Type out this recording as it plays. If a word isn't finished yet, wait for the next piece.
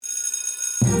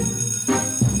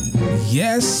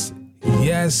Yes,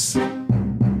 yes,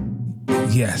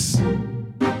 yes.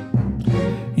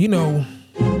 You know,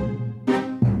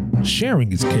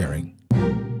 sharing is caring.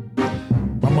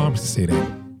 My mom used to say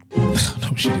that.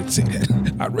 No, she didn't say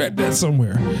that. I read that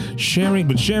somewhere. Sharing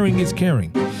is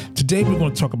caring. Today we're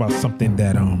going to talk about something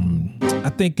that I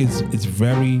think is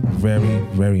very, very,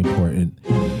 very important.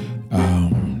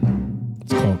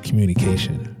 It's called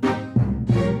communication.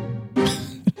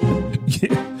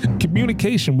 Yeah.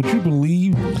 Communication, would you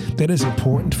believe that it's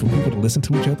important for people to listen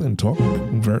to each other and talk,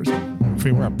 converse,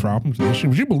 figure out problems and issues?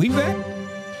 Would you believe that?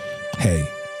 Hey,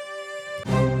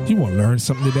 you want to learn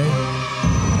something today?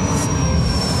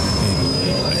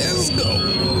 Hey, let's go.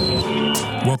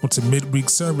 Welcome to Midweek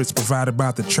Service provided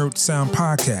by the Church Sound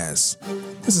Podcast.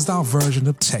 This is our version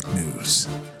of tech news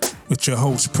with your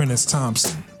host, Prentice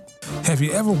Thompson. Have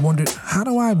you ever wondered, how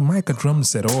do I mic a drum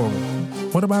set, or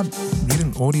what about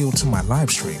getting audio to my live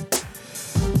stream?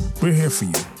 We're here for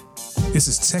you. This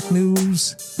is tech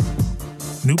news,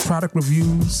 new product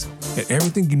reviews, and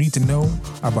everything you need to know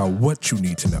about what you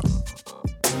need to know.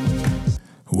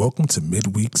 Welcome to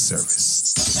Midweek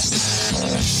Service.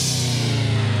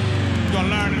 You're gonna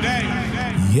learn today.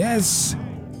 Yes.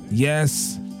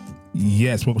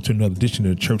 Welcome to another edition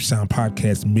of the Church Sound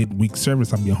Podcast Midweek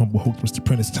Service. I'm your humble host, Mr.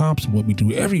 Prentice Thompson. What we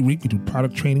do every week, we do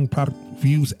product training, product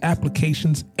reviews,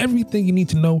 applications, everything you need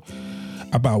to know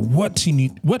about what you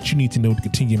need to know to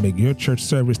continue to make your church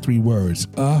service 3 words: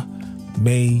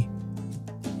 amazing.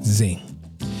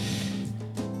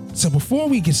 So before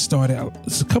we get started,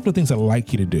 there's a couple of things I'd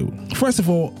like you to do. First of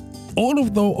all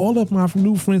of my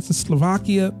new friends in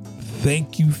Slovakia,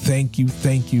 thank you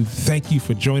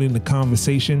for joining the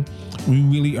conversation. We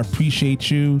really appreciate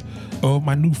you. Oh,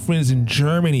 my new friends in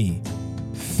Germany,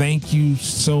 thank you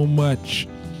so much.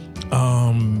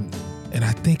 And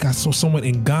I think I saw someone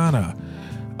in Ghana.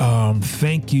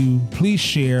 Thank you. Please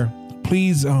share.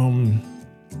 Please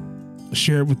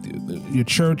share it with your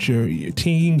church, your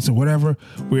teams, or whatever.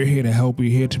 We're here to help. We're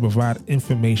here to provide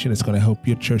information that's going to help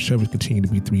your church service continue to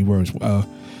be 3 words.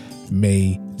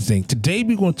 Amazing. Today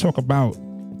we're going to talk about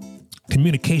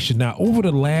communication. Now, over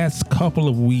the last couple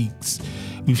of weeks,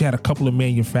 we've had a couple of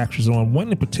manufacturers on.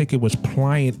 One in particular was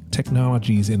Pliant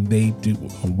Technologies, and they do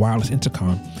a wireless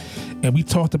intercom. And we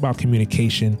talked about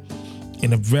communication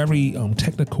in a very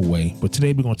technical way, but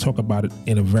today we're going to talk about it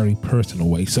in a very personal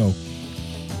way. So,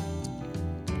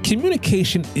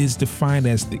 communication is defined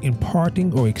as the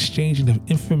imparting or exchanging of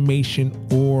information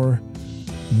or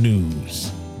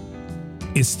news.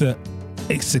 It's a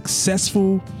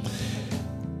successful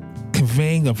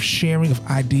conveying of sharing of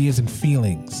ideas and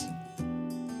feelings.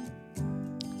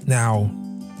 Now,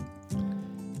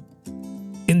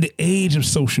 in the age of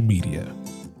social media,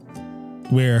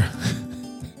 where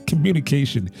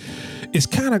communication is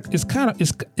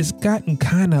it's gotten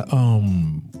kind of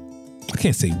I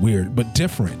can't say weird, but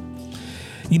different.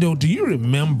 You know, do you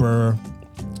remember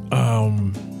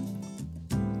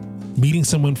meeting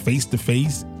someone face to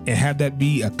face and have that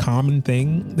be a common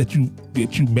thing, that you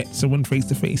met someone face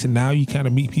to face, and now you kind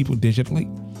of meet people digitally?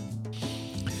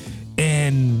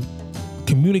 And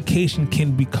communication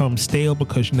can become stale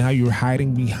because now you're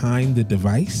hiding behind the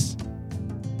device.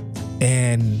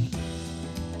 And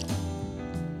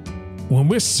when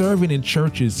we're serving in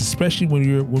churches, especially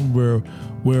when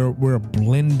we're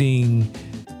blending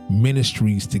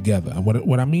ministries together.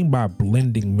 What I mean by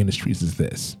blending ministries is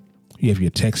this: you have your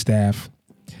tech staff,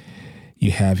 you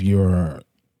have your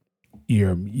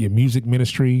music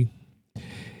ministry,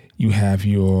 you have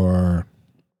your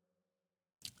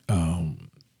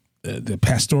the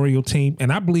pastoral team,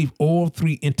 and I believe all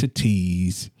 3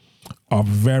 entities are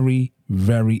very,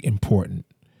 very important.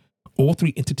 All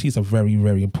 3 entities are very,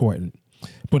 very important.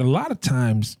 But a lot of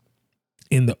times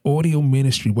in the audio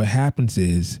ministry, what happens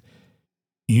is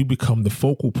you become the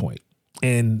focal point.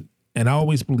 And I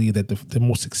always believe that the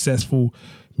most successful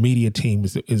media team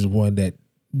is one that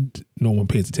no one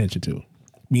pays attention to,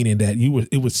 meaning that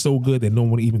it was so good that no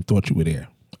one even thought you were there.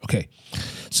 Okay.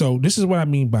 So this is what I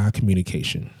mean by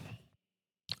communication.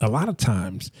 A lot of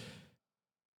times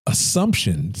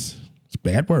assumptions, it's a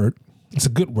bad word. It's a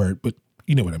good word, but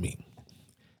you know what I mean.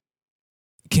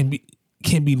 Can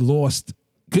be lost.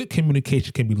 Good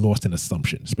communication can be lost in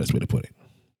assumptions, is the best way to put it.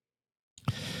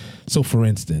 So for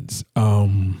instance,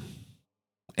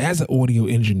 as an audio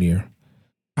engineer,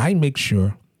 I make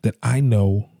sure that I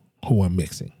know who I'm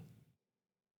mixing.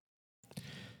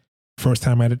 First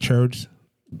time at a church,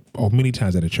 or many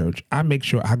times at a church, I make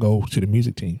sure I go to the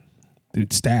music team, the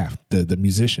staff, the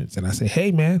musicians, and I say,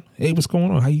 hey man, hey, what's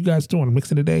going on? How you guys doing? I'm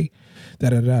mixing today.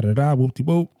 Da-da-da-da-da,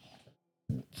 whoop-de-whoop.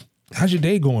 How's your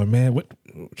day going, man? What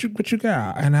what you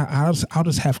got? And I'll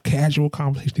just have casual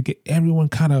conversation to get everyone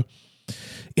kind of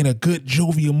in a good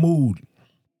jovial mood,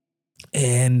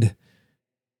 and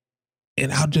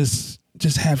I'll just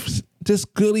have just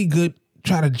really good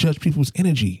try to judge people's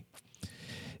energy,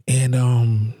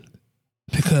 and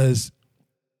because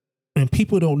when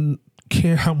people don't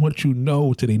care how much you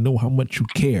know till they know how much you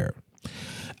care,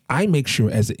 I make sure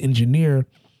as an engineer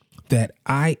that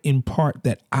I impart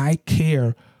that I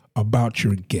care about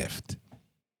your gift.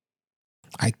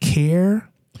 I care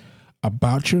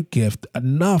about your gift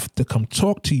enough to come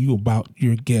talk to you about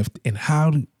your gift and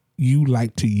how you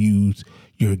like to use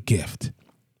your gift.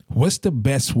 What's the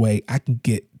best way I can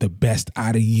get the best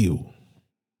out of you?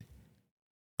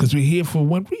 Because we're here for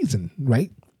one reason,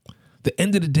 right? The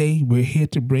end of the day, we're here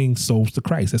to bring souls to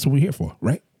Christ. That's what we're here for,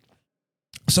 right?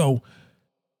 So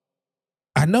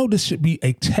I know this should be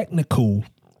a technical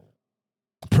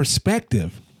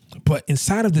perspective, but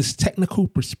inside of this technical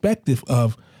perspective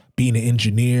of being an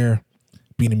engineer,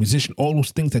 being a musician, all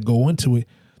those things that go into it,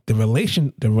 the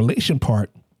relation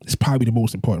part is probably the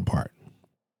most important part.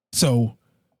 So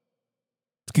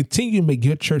to continue to make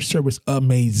your church service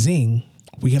amazing,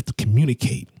 we have to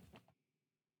communicate.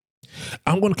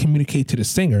 I'm going to communicate to the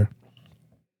singer,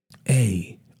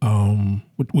 hey,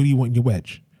 what do you want in your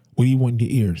wedge? What do you want in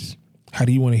your ears? How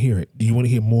do you want to hear it? Do you want to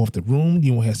hear more of the room? Do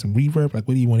you want to have some reverb? Like,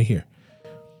 what do you want to hear?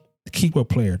 The keyboard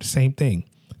player, the same thing.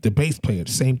 The bass player,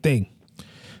 the same thing.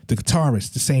 The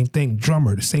guitarist, the same thing.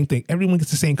 Drummer, the same thing. Everyone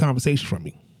gets the same conversation from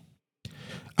me.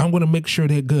 I'm going to make sure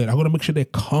they're good. I'm going to make sure they're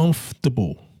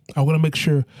comfortable. I'm going to make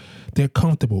sure they're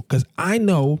comfortable, because I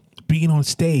know being on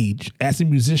stage as a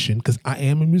musician, because I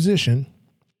am a musician,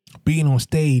 being on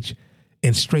stage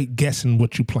and straight guessing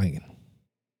what you're playing.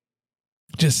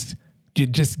 You're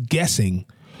just guessing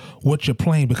what you're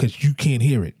playing because you can't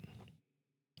hear it.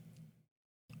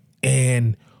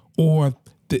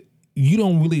 You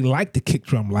don't really like the kick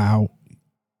drum loud.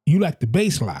 You like the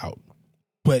bass loud.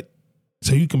 But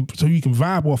so you can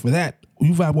vibe off of that.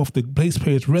 You vibe off the bass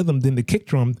player's rhythm than the kick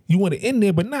drum. You want it in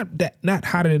there, but not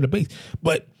hotter than the bass.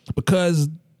 But because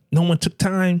no one took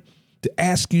time to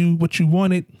ask you what you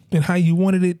wanted and how you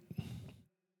wanted it,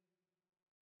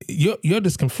 you're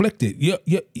just conflicted.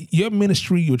 Your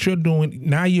ministry, what you're doing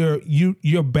now,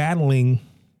 you're battling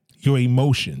your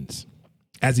emotions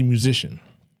as a musician,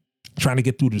 trying to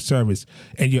get through the service,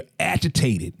 and you're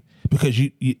agitated because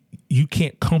you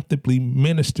can't comfortably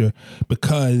minister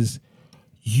because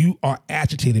you are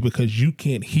agitated because you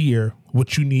can't hear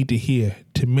what you need to hear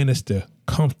to minister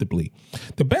comfortably.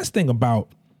 The best thing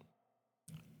about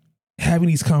having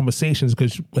these conversations,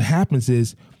 because what happens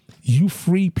is you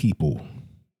free people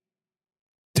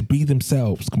to be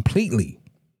themselves completely.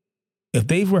 If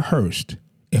they've rehearsed,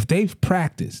 if they've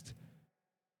practiced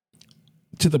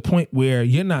to the point where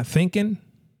you're not thinking,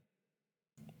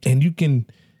 and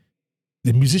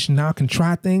the musician now can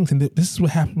try things, and this is what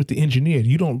happened with the engineer.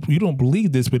 You don't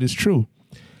believe this, but it's true.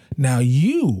 Now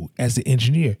you, as the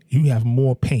engineer, you have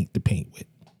more paint to paint with.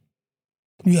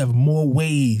 You have more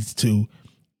ways to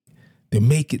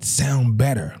make it sound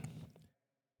better,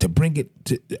 to bring it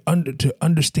to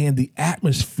understand the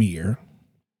atmosphere,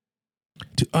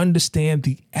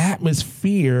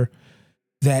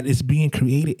 that is being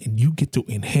created, and you get to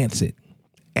enhance it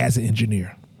as an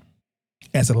engineer,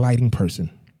 as a lighting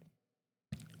person,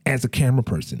 as a camera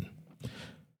person.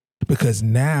 Because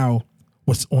now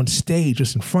what's on stage,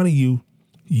 just in front of you,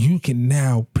 you can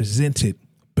now present it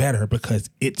better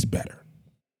because it's better.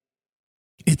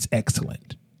 It's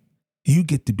excellent. You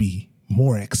get to be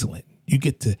more excellent. You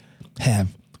get to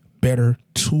have better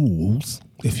tools,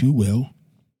 if you will,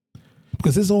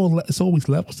 because it's always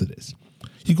levels to this.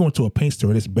 You go into a paint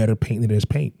store, there's better paint than there's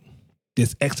paint.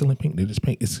 There's excellent paint than there's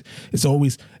paint. It's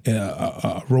always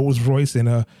a Rolls Royce and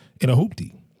a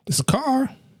hoopty. It's a car,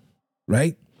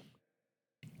 right?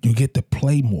 You get to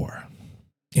play more.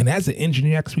 And as an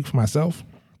engineer, I can speak for myself.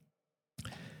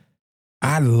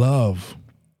 I love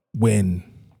when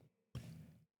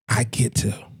I get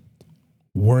to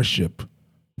worship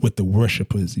with the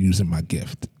worshipers using my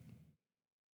gift.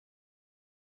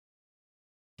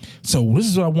 So this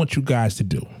is what I want you guys to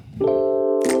do.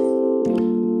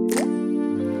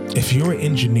 If you're an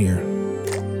engineer,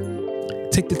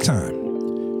 take the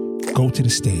time, go to the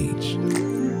stage,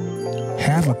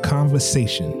 have a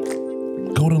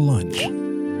conversation, go to lunch,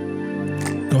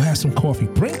 go have some coffee,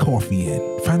 bring coffee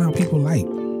in, find out what people like.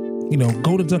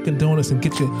 Go to Dunkin' Donuts and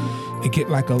get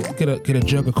a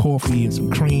jug of coffee and some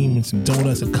cream and some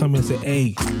donuts, and come in and say,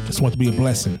 hey, just want to be a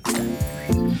blessing.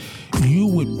 You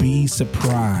would be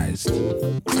surprised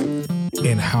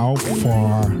in how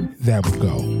far that would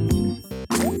go.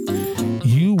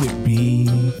 You would be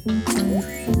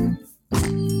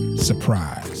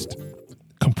surprised.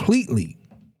 Completely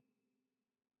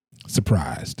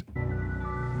surprised.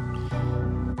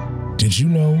 Did you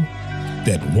know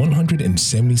that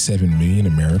 177 million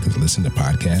Americans listen to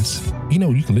podcasts? You know,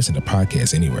 you can listen to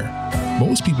podcasts anywhere.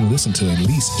 Most people listen to at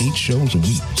least 8 shows a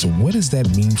week. So what does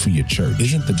that mean for your church?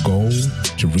 Isn't the goal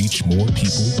to reach more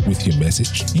people with your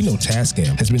message? You know,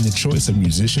 Tascam has been the choice of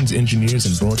musicians, engineers,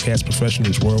 and broadcast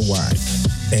professionals worldwide.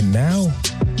 And now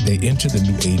they enter the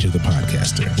new age of the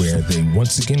podcaster, where they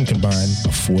once again combine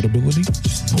affordability,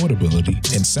 portability,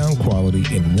 and sound quality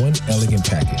in one elegant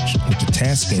package with the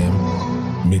Tascam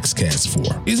Mixcast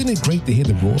 4. Isn't it great to hear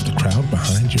the roar of the crowd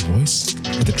behind your voice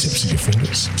at the tips of your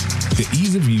fingers? The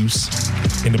ease of use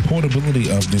and the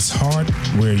portability of this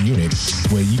hardware unit,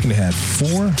 where you can have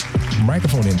 4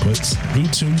 microphone inputs,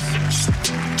 Bluetooth,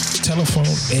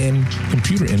 telephone, and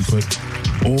computer input,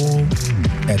 all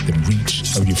at the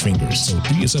reach of your fingers. So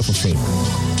do yourself a favor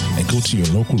and go to your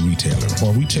local retailer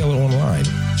or retailer online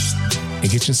and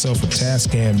get yourself a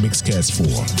Tascam Mixcast 4,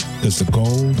 because the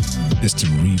goal is to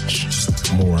reach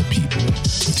more people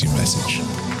with your message.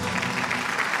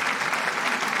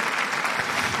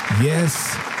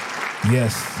 Yes.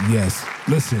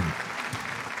 Listen,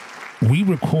 we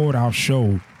record our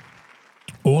show,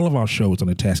 all of our shows on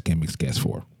the Tascam Mixcast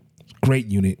 4. Great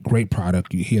unit, great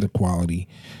product. You hear the quality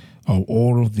of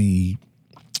all of the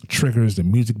triggers, the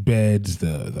music beds,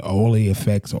 all the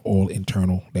effects are all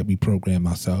internal that we program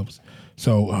ourselves.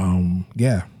 So,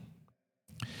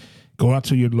 go out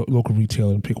to your local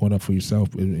retailer and pick one up for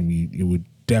yourself. And you would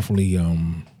definitely,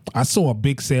 I saw a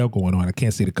big sale going on. I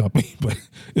can't say the company, but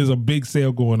there's a big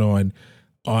sale going on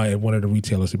at one of the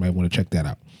retailers. You might want to check that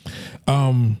out.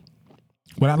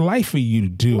 What I'd like for you to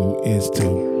do is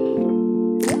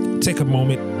to take a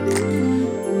moment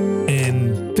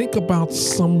and think about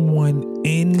someone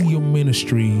in your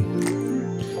ministry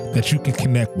that you can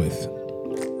connect with.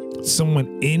 Someone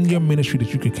in your ministry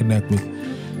that you can connect with.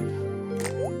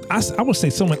 I would say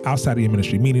someone outside of your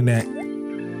ministry, meaning that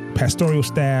pastoral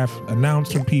staff,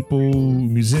 announcer people,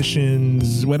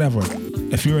 musicians, whatever.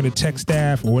 If you're in the tech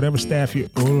staff or whatever staff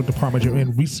or department you're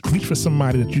in, reach for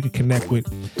somebody that you can connect with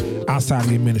outside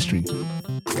of your ministry.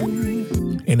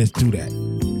 And let's do that.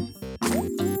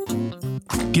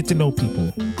 Get to know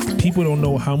people. People don't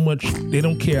know how much, they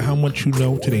don't care how much you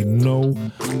know till they know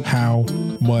how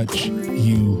much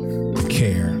you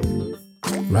care.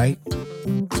 Right?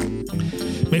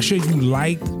 Make sure you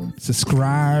like,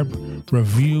 subscribe,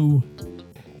 review,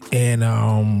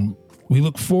 and we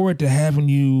look forward to having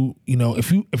you. You know,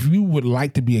 if you would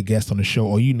like to be a guest on the show,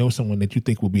 or you know someone that you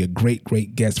think will be a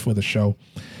great guest for the show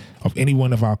of any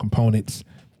one of our components,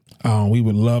 we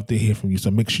would love to hear from you. So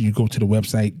make sure you go to the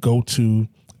website, go to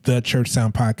the Church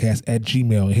Sound Podcast at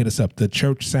Gmail and hit us up, the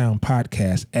Church Sound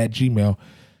Podcast at Gmail,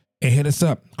 and hit us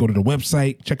up. Go to the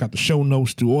website, check out the show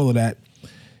notes, do all of that.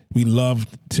 We love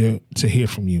to hear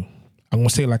from you. I'm going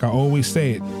to say it like I always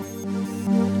say it.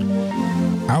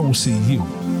 I will see you